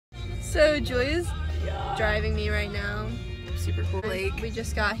So Julia's driving me right now. Super cool lake. We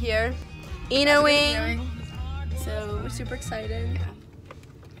just got here. Enoing. So we're super excited. Yeah.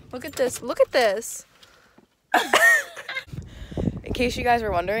 Look at this. Look at this. In case you guys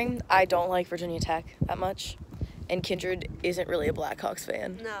were wondering, I don't like Virginia Tech that much. And Kindred isn't really a Blackhawks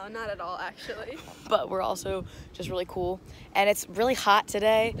fan. No, not at all, actually. But we're also just really cool. And it's really hot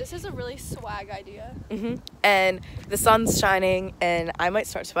today. This is a really swag idea. And the sun's shining, and I might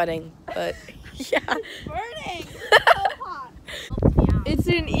start sweating, but yeah. Burning! So hot. It's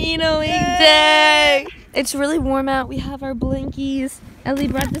an Enoing day! It's really warm out. We have our blinkies. Ellie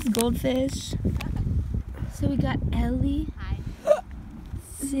brought this goldfish. So we got Ellie. Hi.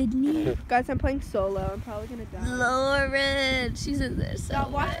 Sydney. Guys, I'm playing solo. I'm probably gonna die. Lauren. She's in there. So now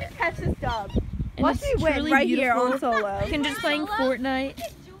watch me catch this dub. Watch me win right here on solo. Kindred's playing Fortnite.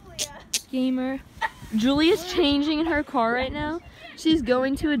 Gamer. Julia's changing in her car right now. She's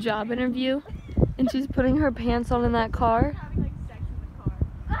going to a job interview, and she's putting her pants on in that car.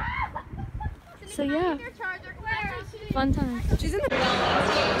 So yeah, fun time. She's in the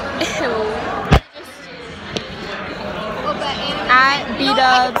at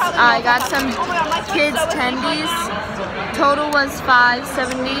B-Dubs. I got some kids tendies. Total was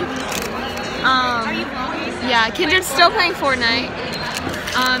 $5.70. Yeah, Kindred's still playing Fortnite.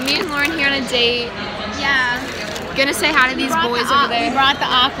 Me and Lauren here on a date. Yeah. Gonna say hi to these boys over there. We brought the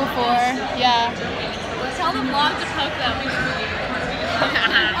Aquaphor. Yeah. Tell the vlog to poke them.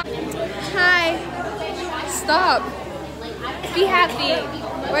 Hi. Stop. Be happy.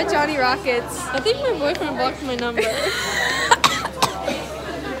 We're Johnny Rockets. I think my boyfriend blocked my number.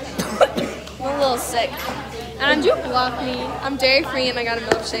 I'm a little sick. And you blocked me. I'm dairy free and I got a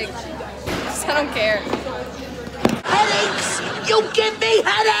milkshake. Just, I don't care. Headaches! You give me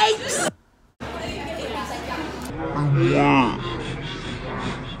headaches!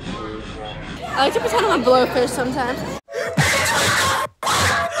 I like to pretend I'm a blowfish sometimes.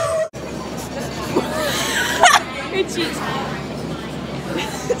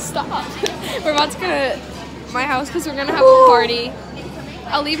 Stop. We're about to go to my house because we're gonna have a party.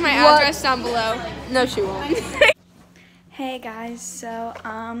 I'll leave my address down below. No, she won't. Hey guys, so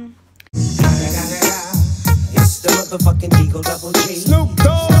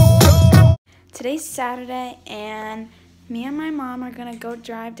today's Saturday and me and my mom are gonna go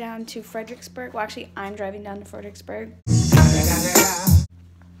drive down to Fredericksburg. Well, actually, I'm driving down to Fredericksburg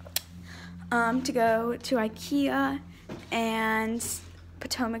to go to IKEA and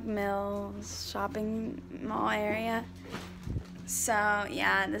Potomac Mills shopping mall area. So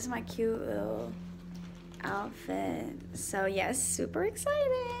yeah, this is my cute little outfit. So yes, super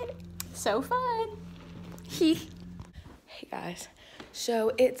excited. So fun. Hey guys,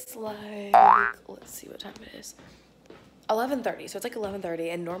 so it's like, let's see what time it is. 11:30, so it's like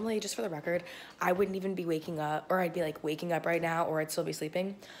 11:30, and normally, just for the record, I wouldn't even be waking up, or I'd be like waking up right now, or I'd still be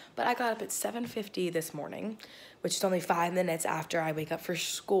sleeping, but I got up at 7:50 this morning, which is only 5 minutes after I wake up for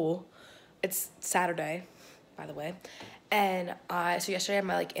school. It's Saturday, by the way, and so yesterday I had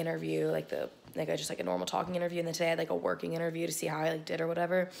my like interview, just like a normal talking interview, and then today I had like a working interview to see how I like did or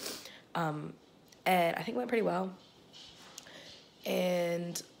whatever, and I think it went pretty well,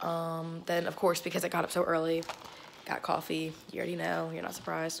 and then of course, because I got up so early, got coffee. You already know, you're not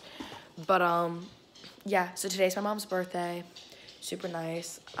surprised. But yeah, so today's my mom's birthday. Super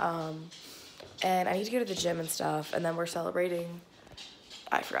nice. And I need to go to the gym and stuff, and then we're celebrating.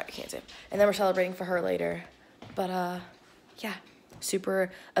 I forgot, I can't say it. And then we're celebrating for her later. But yeah,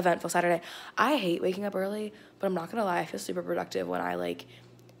 super eventful Saturday. I hate waking up early, but I'm not gonna lie, I feel super productive when I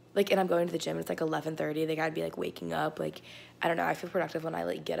and I'm going to the gym, and it's like 11:30, like I'd be like waking up, like I don't know, I feel productive when I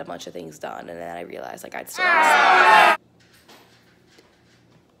like get a bunch of things done, and then I realize like I'd still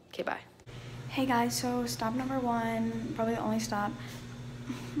okay, bye. Hey guys, so stop number 1, probably the only stop.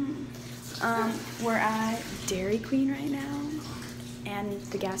 We're at Dairy Queen right now and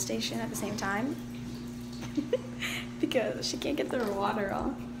the gas station at the same time because she can't get the water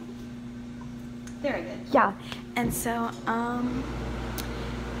off. Very good. Yeah, and so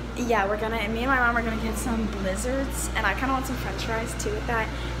yeah, me and my mom are gonna get some blizzards, and I kind of want some french fries too with that,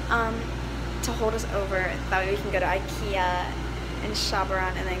 to hold us over. That way we can go to IKEA and shop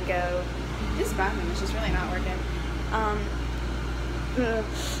around and then go. This bathroom is just really not working.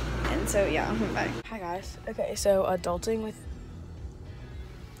 And so yeah, bye. Hi guys. Okay, so adulting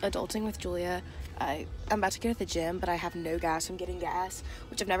with Julia. I'm about to go to the gym, but I have no gas. I'm getting gas,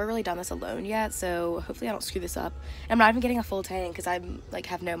 which I've never really done this alone yet, so hopefully I don't screw this up. And I'm not even getting a full tank because I'm like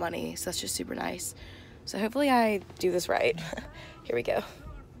have no money, so that's just super nice. So hopefully I do this right. Here we go.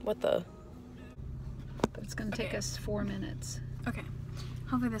 What the? But it's gonna take us 4 minutes. Okay.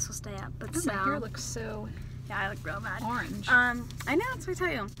 Hopefully this will stay up. But My hair looks so yeah, I look real bad. orange. I know, that's what I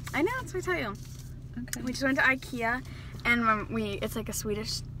tell you. Okay. We just went to IKEA, and it's like a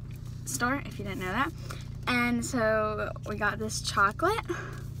Swedish store, if you didn't know that. And so we got this chocolate,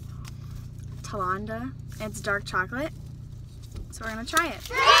 Talanda. It's dark chocolate. So we're gonna try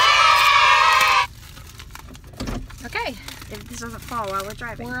it. Okay. If this doesn't fall while we're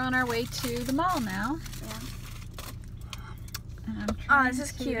driving. We're on our way to the mall now. Yeah. And I'm Oh, trying this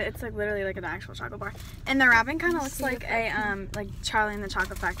is to- cute. It's like literally like an actual chocolate bar. And the wrapping kind of looks see like if a like Charlie and the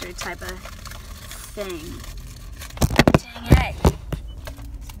Chocolate Factory type of thing. Dang it.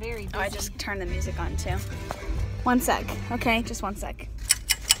 It's very busy. Oh, I just turned the music on too. 1 sec. Okay, just 1 sec.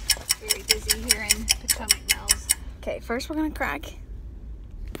 Very busy here in Potomac Mills. Okay, first we're gonna crack.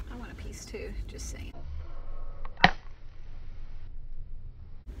 I want a piece too, just saying.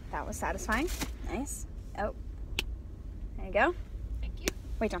 That was satisfying. Nice. Oh. There you go. Thank you.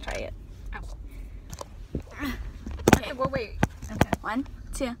 Wait, don't try it. Okay, well, wait. Okay. 1,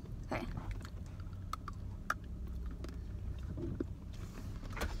 2, 3.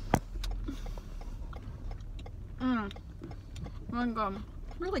 Really good.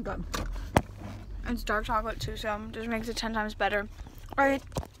 Really good. It's dark chocolate too, so just makes it 10 times better. All right.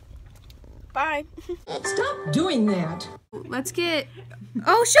 Bye. Stop doing that. Let's get.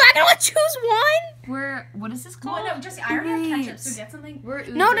 Oh, shoot, I gotta choose one. What is this called? no, Jesse, I already have ketchup, so get something.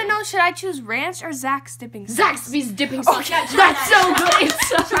 No. Should I choose ranch or Zax's dipping sauce? Zaxby's dipping sauce. That's so good. It's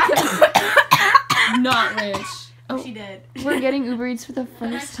so Not ranch. She did. We're getting Uber Eats for the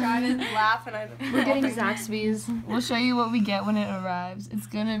first time. Laugh and I. We're getting Zaxby's. We'll show you what we get when it arrives. It's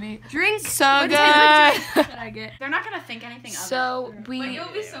gonna be Drink. so good. They're not gonna think anything of So it. we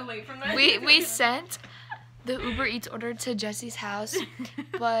be so late from that. we sent the Uber Eats order to Jessie's house,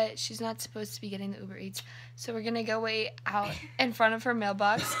 but she's not supposed to be getting the Uber Eats. So we're gonna go wait out in front of her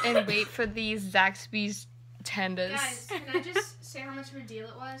mailbox and wait for these Zaxby's tendas. Guys, can I just say how much of a deal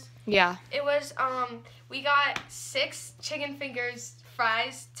it was? Yeah. It was, we got 6 chicken fingers,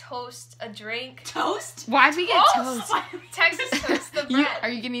 fries, toast, a drink. Toast? Why'd we get toast? Texas toast, the You, bread. are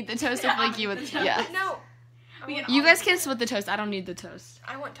you gonna eat the toast or flaky with? Yeah. No. You guys can split the toast. I don't need the toast.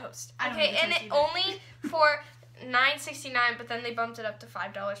 I want toast. don't Okay, need the and toast it either. only for $9.69, but then they bumped it up to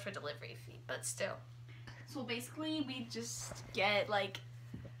 $5 for delivery fee. But still. So basically, we just get like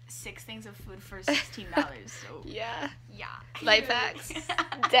 6 things of food for $16. So Yeah. Yeah. Life hacks. And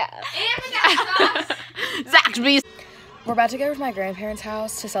the gas sauce. Zaxby's. We're about to go to my grandparents'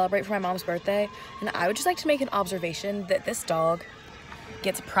 house to celebrate for my mom's birthday, and I would just like to make an observation that this dog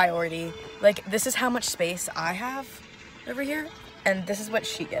gets priority. Like, this is how much space I have over here, and this is what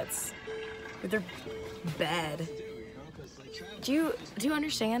she gets with her bed. Do you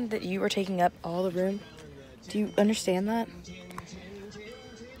understand that you are taking up all the room? Do you understand that?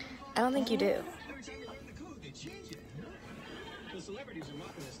 I don't think you do.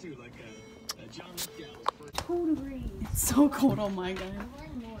 It's so cold. Oh my god.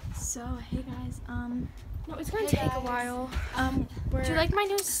 So hey guys, No, it's gonna take a while. Do you like my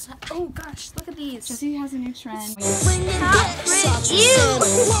new? Oh gosh, look at these. Jesse has a new trend. Because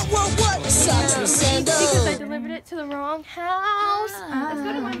I delivered it to the wrong house. Let's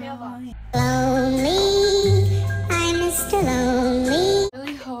go to my mailbox. I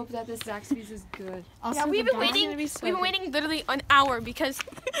really hope that this Zaxby's is good. Yeah, we've been waiting. We've been waiting literally an hour because.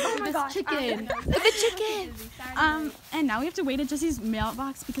 Oh my gosh. Chicken. The chicken. And now we have to wait at Jesse's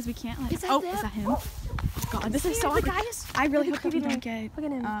mailbox because we can't like. Is that oh, them? is that him? Oh god, this is so the awkward. guy is. I really the hope that we creepy don't get. Look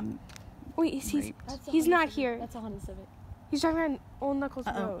at him. Wait, he's not here. That's a Honda Civic. He's driving around Old Knuckles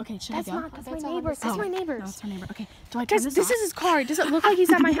Road. Okay, should That's I go? not. That's my neighbors. That's my No, neighbors. it's our neighbor. Okay, do I turn Guys, this this off? is his car. Does it look like he's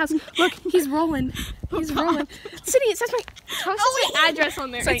at my house? Look, he's rolling. He's rolling. City, it says my house has my address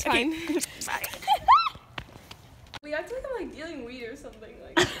on there. It's fine. Bye. We act like I'm like dealing weed or something.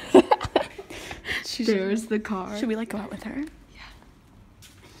 Like. There's the car. Should we like go out with her?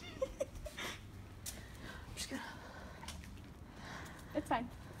 It's fine.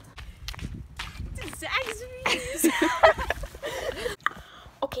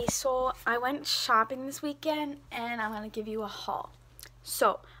 Okay, so I went shopping this weekend and I'm gonna give you a haul.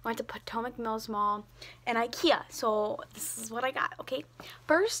 So I went to Potomac Mills Mall and IKEA. So this is what I got, okay?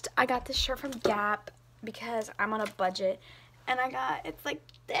 First, I got this shirt from Gap because I'm on a budget. And I got, it's like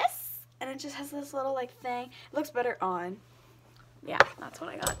this. And it just has this little like thing. It looks better on. Yeah, that's what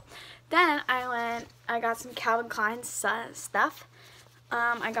I got. Then I got some Calvin Klein stuff.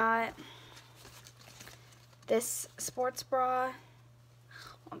 I got this sports bra.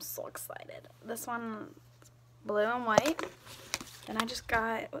 I'm so excited. This one, blue and white. Then I just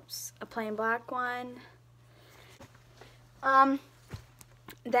got, a plain black one.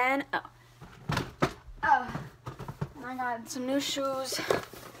 Then, and I got some new shoes.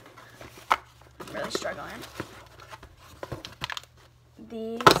 I'm really struggling.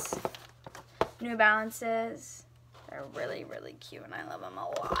 These New Balances. They're really, really cute, and I love them a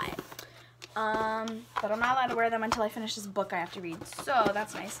lot. But I'm not allowed to wear them until I finish this book I have to read, so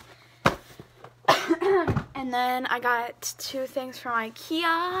that's nice. And then I got 2 things from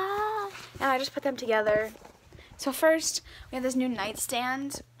IKEA, and I just put them together. So first, we have this new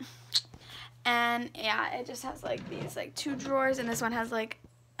nightstand, and yeah, it just has like these like 2 drawers, and this one has like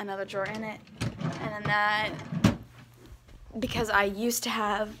another drawer in it, and then that, because I used to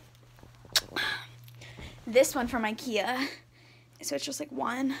have this one from IKEA, so it's just like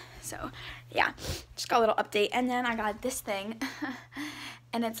one. So yeah, just got a little update. And then I got this thing,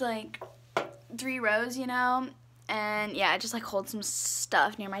 and it's like 3 rows, you know, and yeah, it just like holds some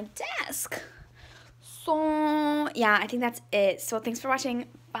stuff near my desk. So yeah, I think that's it. So thanks for watching.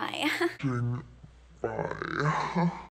 Bye. Bye.